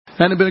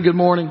Hasn't it been a good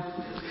morning?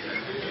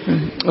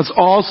 It's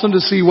awesome to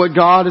see what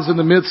God is in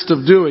the midst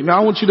of doing. Now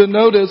I want you to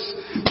notice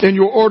in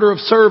your order of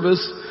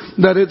service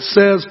that it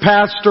says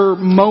Pastor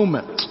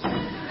Moment.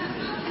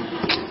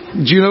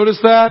 Did you notice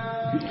that?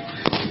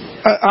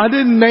 I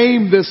didn't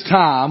name this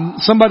time.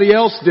 Somebody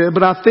else did,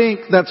 but I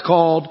think that's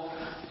called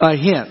a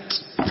hint.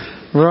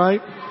 Right?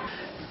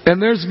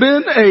 And there's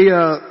been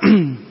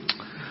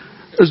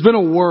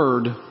a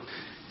word.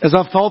 As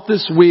I've thought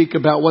this week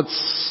about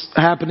what's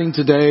happening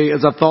today,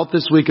 as I've thought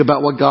this week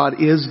about what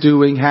God is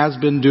doing, has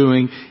been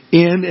doing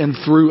in and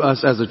through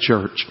us as a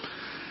church,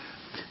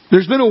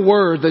 there's been a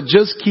word that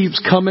just keeps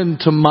coming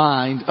to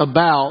mind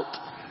about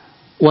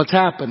what's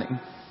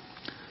happening.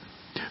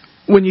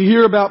 When you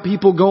hear about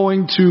people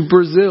going to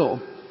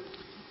Brazil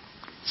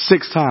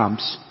 6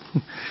 times,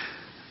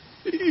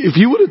 if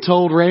you would have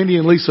told Randy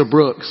and Lisa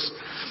Brooks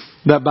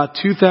that by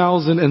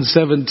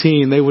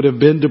 2017 they would have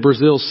been to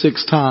Brazil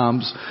 6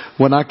 times,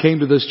 when I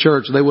came to this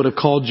church, they would have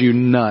called you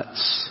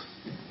nuts.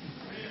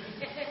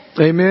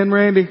 Amen,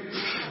 Randy?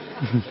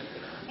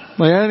 Like,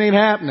 that ain't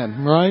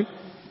happening, right?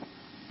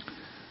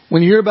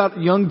 When you hear about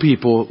young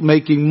people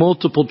making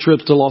multiple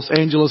trips to Los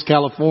Angeles,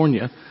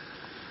 California,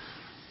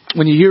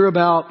 when you hear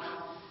about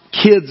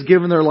kids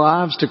giving their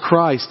lives to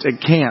Christ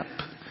at camp,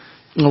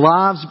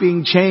 lives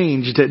being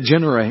changed at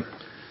Generate,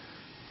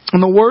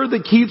 and the word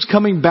that keeps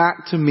coming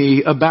back to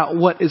me about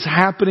what is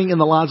happening in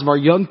the lives of our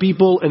young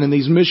people and in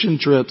these mission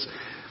trips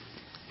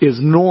is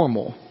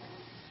normal.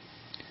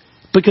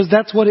 Because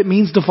that's what it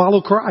means to follow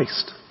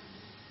Christ.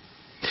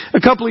 A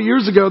couple of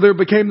years ago, there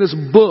became this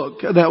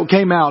book that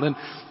came out, and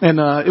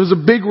it was a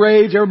big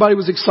rage. Everybody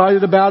was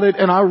excited about it,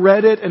 and I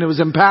read it, and it was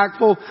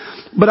impactful.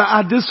 But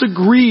I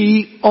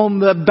disagree on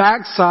the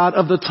backside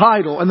of the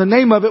title, and the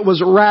name of it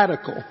was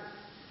Radical.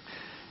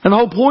 And the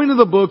whole point of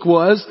the book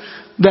was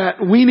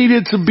that we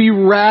needed to be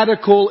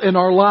radical in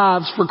our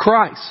lives for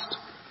Christ.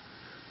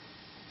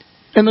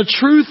 And the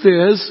truth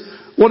is,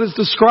 what is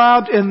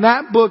described in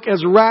that book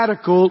as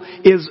radical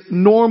is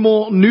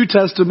normal New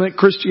Testament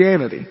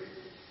Christianity.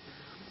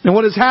 And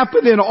what has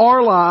happened in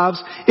our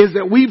lives is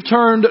that we've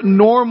turned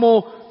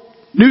normal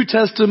New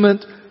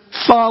Testament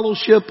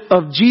fellowship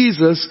of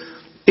Jesus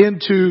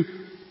into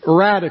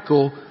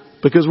radical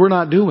because we're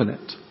not doing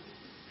it.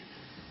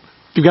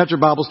 If you've got your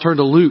Bibles, turn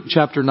to Luke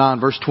chapter 9,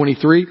 verse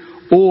 23,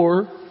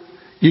 or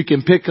you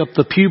can pick up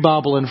the pew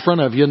Bible in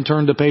front of you and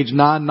turn to page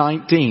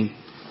 919.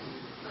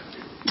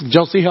 Did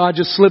y'all see how I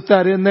just slipped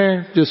that in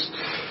there?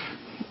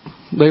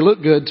 They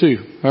look good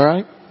too,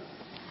 alright?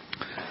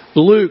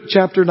 Luke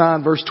chapter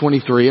 9, verse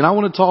 23. And I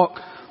want to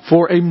talk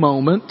for a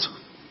moment.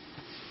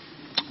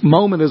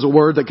 Moment is a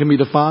word that can be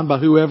defined by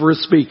whoever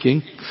is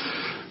speaking.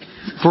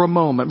 For a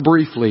moment,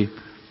 briefly,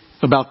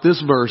 about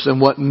this verse and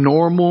what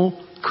normal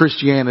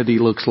Christianity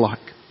looks like.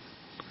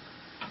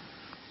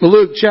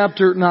 Luke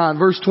chapter 9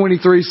 verse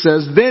 23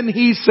 says, "Then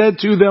he said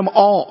to them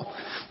all."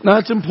 Now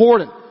that's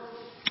important,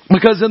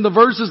 because in the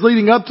verses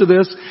leading up to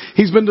this,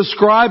 he's been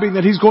describing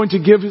that he's going to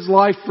give his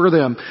life for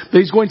them, that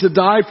he's going to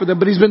die for them,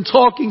 but he's been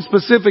talking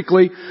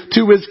specifically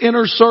to his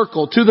inner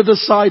circle, to the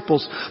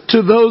disciples,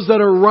 to those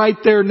that are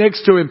right there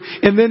next to him.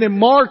 And then in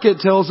Mark it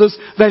tells us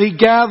that he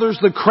gathers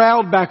the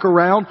crowd back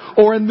around,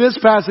 or in this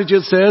passage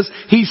it says,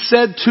 he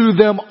said to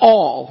them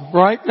all,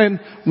 right?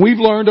 And we've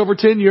learned over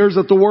 10 years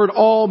that the word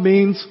all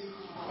means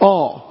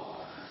all.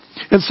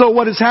 And so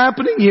what is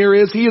happening here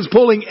is he is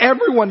pulling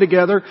everyone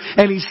together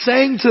and he's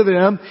saying to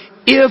them,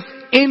 if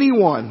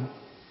anyone,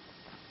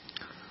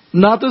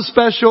 not the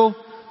special,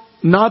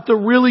 not the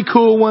really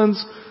cool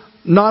ones,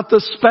 not the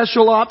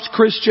special ops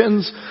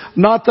Christians,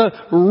 not the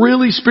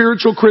really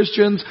spiritual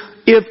Christians,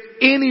 if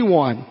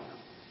anyone,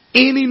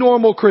 any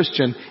normal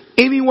Christian,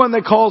 anyone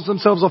that calls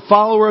themselves a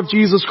follower of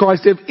Jesus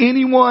Christ, if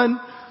anyone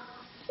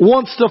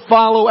wants to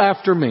follow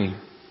after me,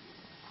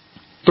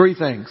 3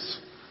 things.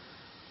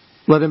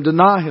 Let him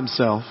deny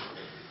himself,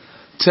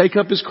 take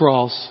up his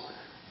cross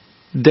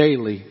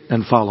daily,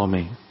 and follow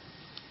me.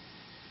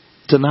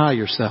 Deny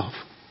yourself.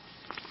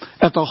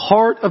 At the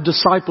heart of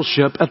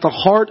discipleship, at the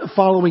heart of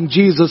following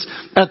Jesus,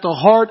 at the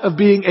heart of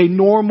being a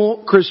normal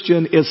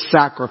Christian is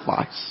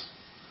sacrifice.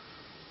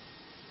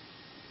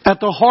 At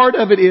the heart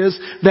of it is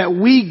that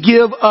we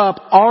give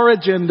up our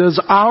agendas,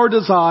 our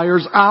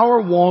desires,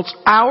 our wants,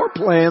 our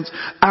plans,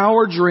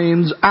 our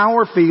dreams,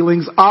 our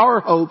feelings, our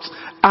hopes,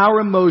 our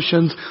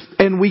emotions,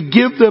 and we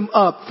give them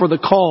up for the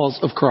cause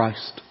of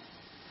Christ.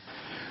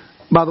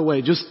 By the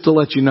way, just to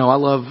let you know, I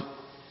love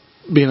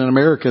being an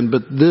American,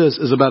 but this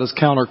is about as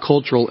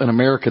countercultural in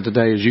America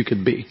today as you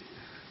could be.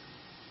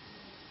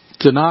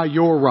 Deny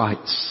your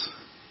rights.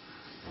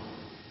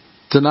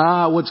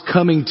 Deny what's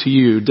coming to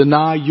you.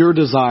 Deny your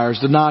desires.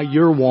 Deny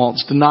your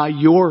wants. Deny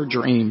your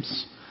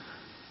dreams.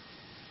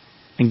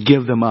 And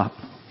give them up.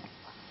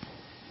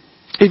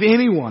 If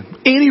anyone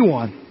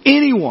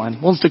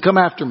wants to come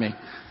after me,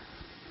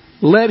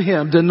 let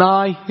him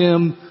deny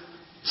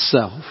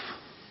himself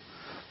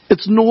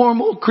It's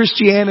normal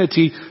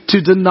Christianity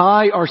to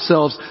deny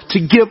ourselves, to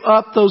give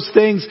up those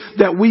things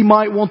that we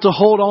might want to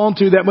hold on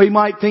to, that we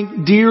might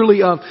think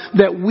dearly of,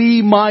 that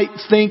we might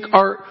think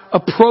are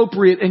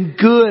appropriate and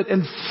good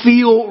and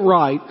feel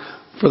right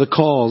for the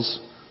cause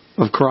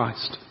of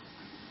Christ.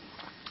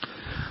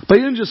 But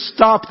he didn't just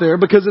stop there,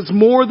 because it's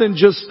more than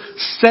just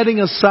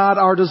setting aside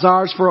our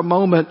desires for a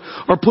moment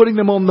or putting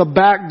them on the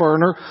back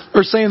burner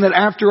or saying that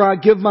after I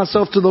give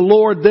myself to the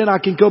Lord, then I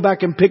can go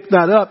back and pick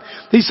that up.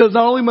 He says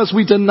not only must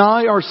we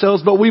deny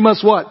ourselves, but we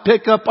must what?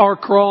 Pick up our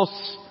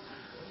cross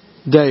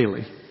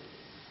daily.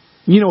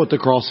 You know what the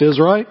cross is,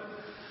 right?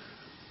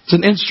 It's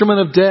an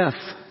instrument of death,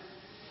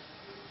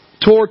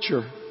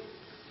 torture,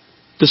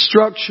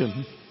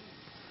 destruction.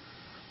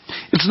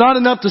 It's not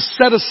enough to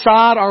set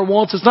aside our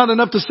wants. It's not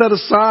enough to set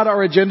aside our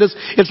agendas.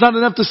 It's not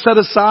enough to set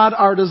aside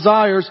our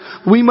desires.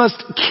 We must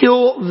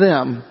kill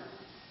them.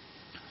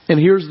 And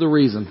here's the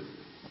reason.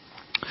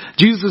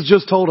 Jesus has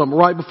just told them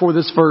right before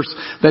this verse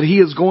that He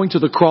is going to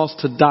the cross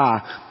to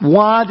die.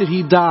 Why did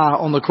He die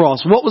on the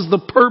cross? What was the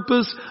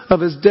purpose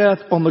of His death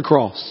on the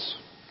cross?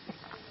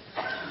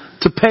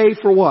 To pay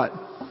for what?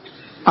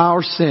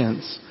 Our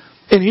sins.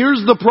 And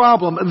here's the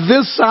problem.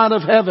 This side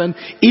of heaven,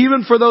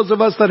 even for those of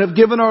us that have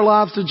given our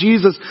lives to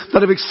Jesus,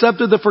 that have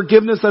accepted the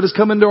forgiveness that has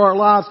come into our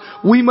lives,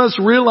 we must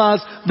realize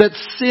that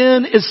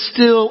sin is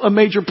still a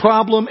major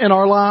problem in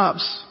our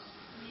lives.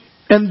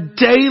 And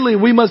daily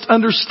we must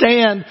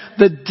understand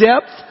the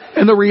depth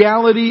and the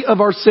reality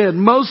of our sin.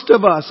 Most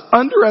of us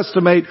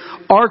underestimate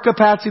our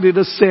capacity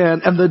to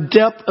sin and the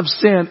depth of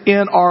sin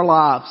in our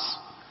lives.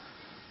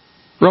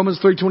 Romans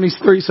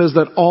 3:23 says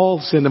that all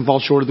sin and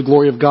fall short of the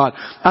glory of God.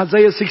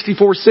 Isaiah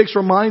 64:6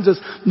 reminds us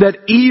that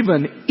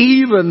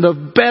even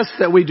the best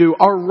that we do,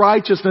 our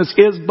righteousness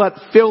is but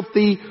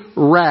filthy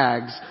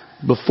rags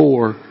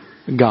before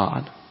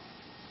God.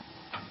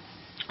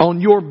 On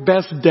your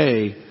best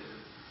day,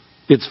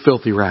 it's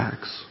filthy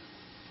rags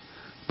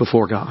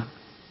before God.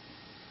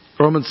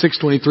 Romans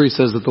 6:23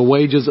 says that the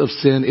wages of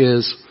sin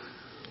is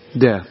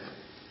death.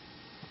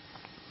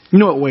 You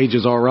know what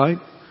wages are, right?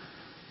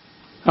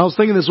 I was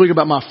thinking this week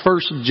about my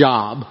first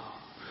job,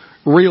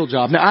 real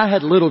job. Now, I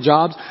had little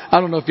jobs.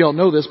 I don't know if y'all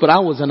know this, but I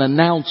was an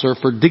announcer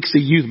for Dixie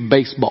Youth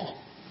Baseball.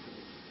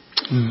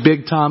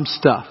 Big time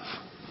stuff.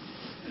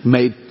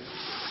 Made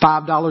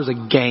 $5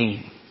 a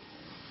game.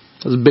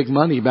 It was big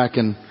money back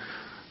in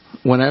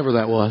whenever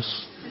that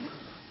was.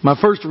 My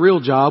first real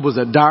job was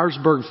at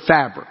Dyersburg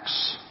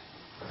Fabrics.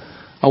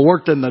 I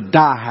worked in the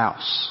dye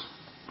house.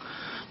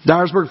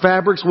 Dyersburg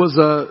Fabrics was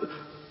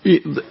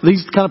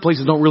these kind of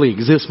places don't really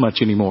exist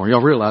much anymore.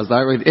 Y'all realize that,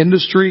 right?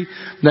 Industry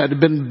that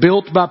had been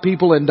built by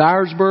people in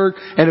Dyersburg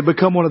and had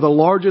become one of the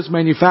largest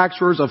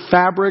manufacturers of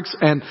fabrics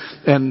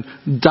and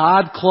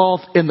dyed cloth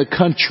in the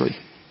country.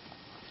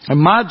 And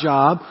my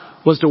job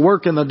was to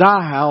work in the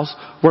dye house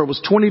where it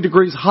was 20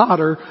 degrees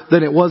hotter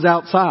than it was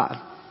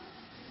outside.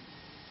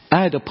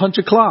 I had to punch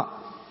a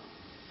clock.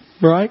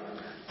 Right?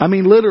 I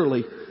mean,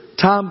 literally,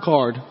 time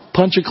card,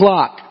 punch a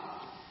clock,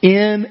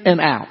 in and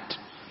out.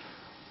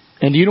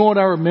 And you know what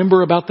I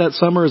remember about that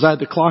summer is I had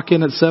to clock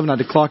in at 7, I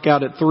had to clock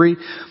out at 3.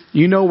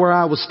 You know where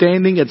I was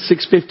standing at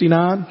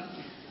 6:59?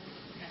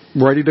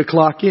 Ready to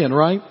clock in,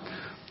 right?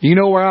 You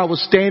know where I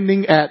was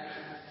standing at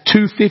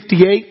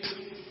 2:58?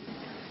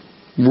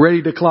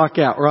 Ready to clock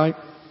out, right?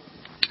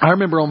 I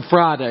remember on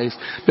Fridays,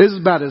 this is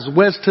about as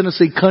West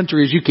Tennessee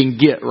country as you can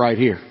get right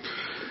here.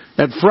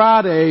 At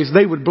Fridays,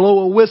 they would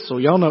blow a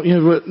whistle. Y'all know,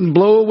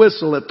 blow a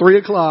whistle at 3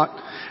 o'clock.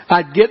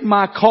 I'd get in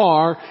my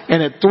car,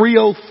 and at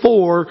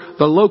 3:04,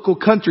 the local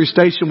country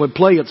station would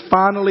play It's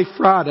Finally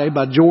Friday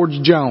by George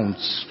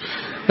Jones.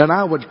 And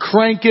I would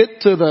crank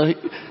it to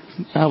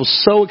I was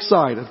so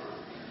excited.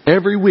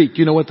 Every week,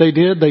 you know what they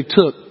did? They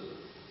took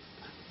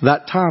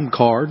that time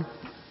card,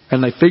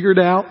 and they figured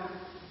out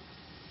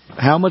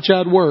how much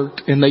I'd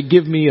worked, and they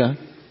give me a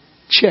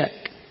check.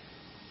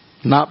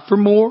 Not for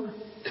more,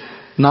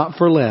 not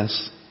for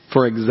less,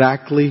 for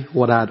exactly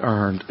what I'd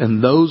earned.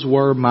 And those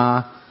were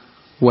my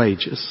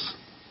wages.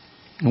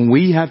 And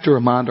we have to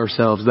remind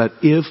ourselves that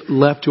if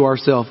left to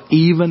ourselves,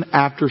 even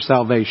after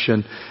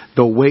salvation,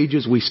 the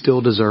wages we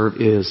still deserve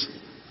is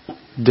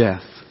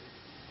death.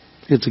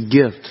 It's a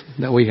gift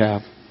that we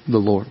have, the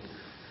Lord.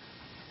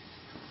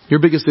 Your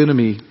biggest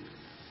enemy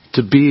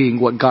to being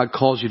what God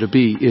calls you to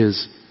be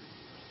is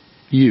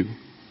you.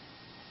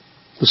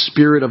 The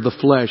spirit of the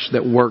flesh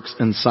that works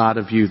inside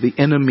of you. The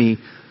enemy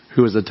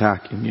who is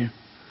attacking you.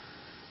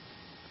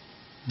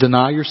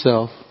 Deny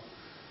yourself.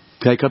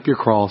 Take up your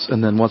cross.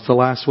 And then what's the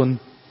last one?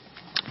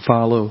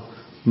 Follow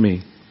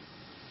me.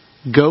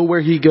 Go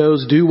where He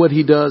goes. Do what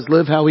He does.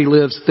 Live how He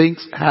lives.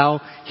 Thinks how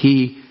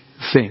He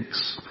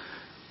thinks.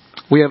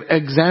 We have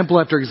example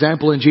after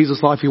example in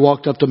Jesus' life. He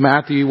walked up to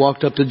Matthew. He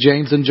walked up to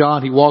James and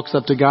John. He walks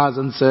up to guys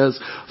and says,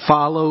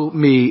 follow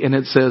me. And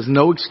it says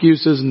no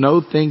excuses,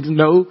 no things,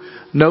 no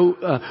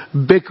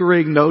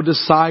bickering, no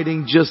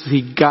deciding. Just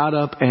He got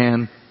up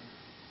and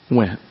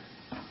went.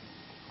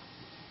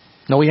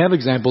 Now we have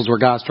examples where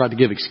guys tried to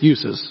give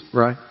excuses,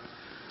 right?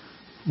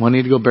 Well, I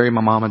need to go bury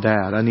my mom and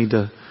dad. I need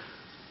to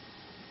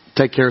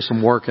take care of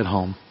some work at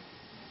home.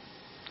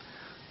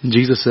 And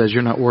Jesus says,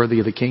 you're not worthy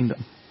of the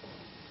kingdom.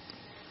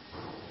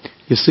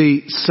 You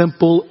see,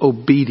 simple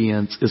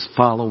obedience is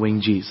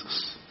following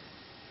Jesus.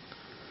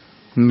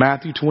 In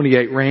Matthew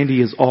 28,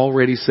 Randy has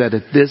already said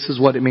it. This is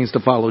what it means to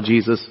follow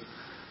Jesus.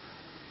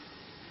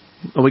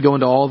 We go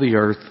into all the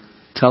earth,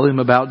 tell him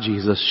about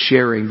Jesus,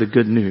 sharing the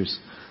good news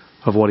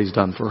of what he's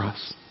done for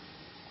us.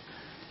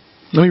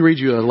 Let me read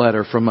you a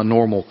letter from a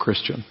normal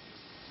Christian.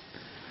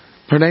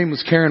 Her name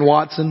was Karen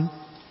Watson.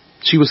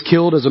 She was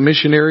killed as a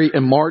missionary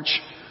in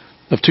March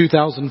of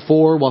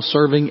 2004 while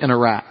serving in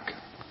Iraq.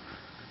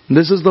 And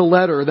this is the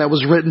letter that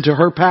was written to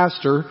her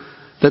pastor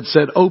that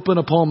said, "Open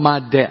upon my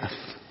death.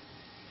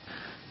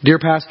 Dear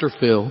Pastor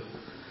Phil,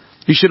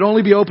 you should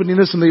only be opening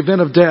this in the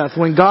event of death.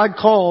 When God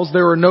calls,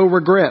 there are no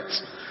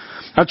regrets.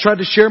 I've tried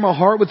to share my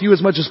heart with you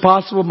as much as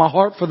possible, my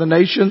heart for the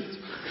nations.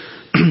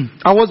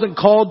 I wasn't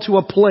called to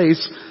a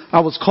place.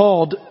 I was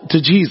called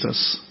to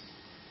Jesus.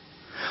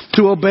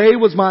 To obey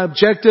was my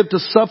objective. To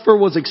suffer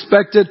was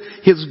expected.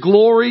 His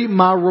glory,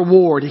 my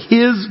reward.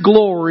 His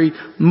glory,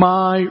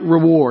 my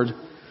reward."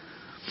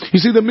 You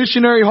see, the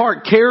missionary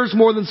heart cares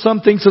more than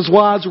some things is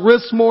wise,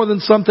 risks more than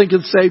some think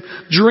is safe,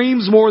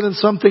 dreams more than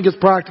some think is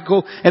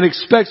practical, and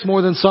expects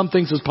more than some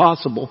things is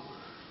possible.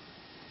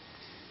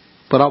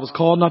 But I was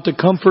called not to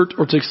comfort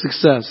or to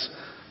success,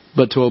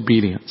 but to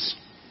obedience.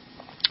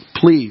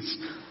 Please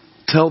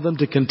tell them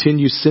to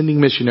continue sending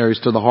missionaries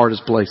to the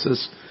hardest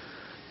places.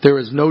 There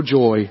is no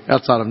joy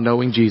outside of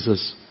knowing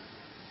Jesus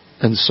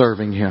and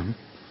serving Him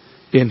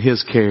in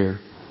His care.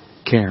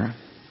 Karen.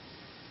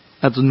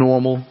 That's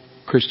normal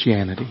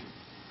Christianity.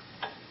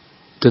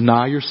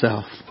 Deny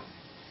yourself,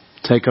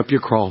 take up your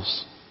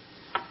cross,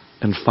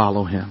 and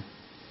follow Him.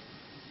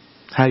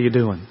 How you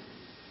doing?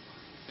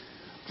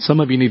 Some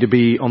of you need to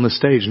be on the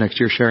stage next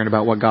year sharing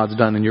about what God's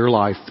done in your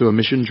life through a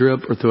mission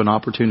trip or through an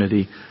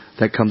opportunity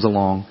that comes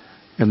along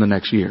in the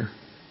next year.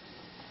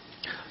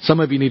 Some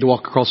of you need to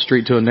walk across the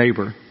street to a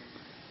neighbor.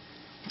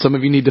 Some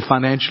of you need to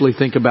financially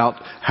think about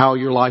how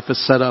your life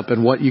is set up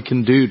and what you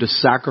can do to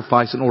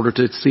sacrifice in order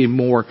to see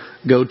more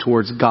go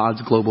towards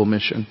God's global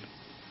mission.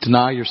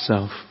 Deny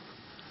yourself.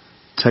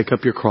 Take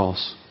up your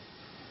cross.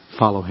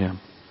 Follow Him.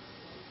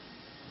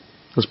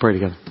 Let's pray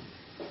together.